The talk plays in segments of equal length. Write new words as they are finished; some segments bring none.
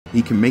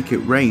He can make it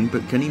rain,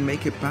 but can he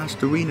make it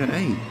past Arena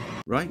 8?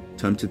 Right,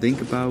 time to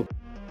think about...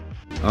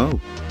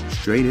 Oh,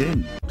 straight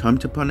in. Time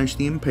to punish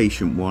the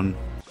impatient one.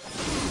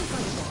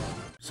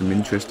 Some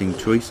interesting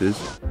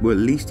choices. Well, at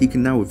least he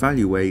can now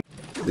evaluate.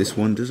 This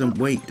one doesn't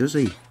wait, does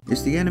he?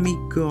 Is the enemy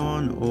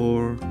gone,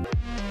 or...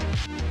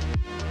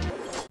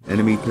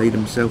 Enemy played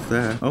himself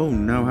there. Oh,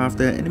 now half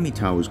their enemy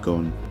tower's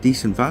gone.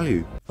 Decent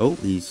value. Oh,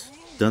 he's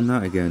done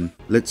that again.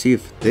 Let's see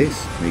if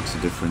this makes a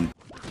difference.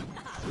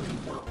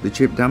 The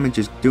chip damage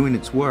is doing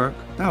its work.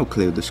 That'll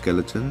clear the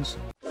skeletons.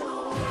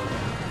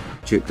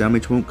 Chip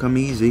damage won't come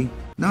easy.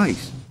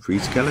 Nice. 3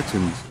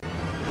 skeletons.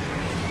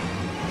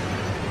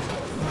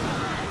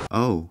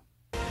 Oh.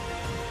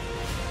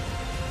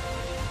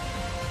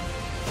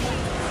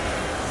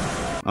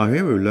 Our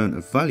hero learnt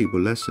a valuable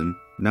lesson.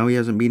 Now he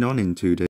hasn't been on in 2 days.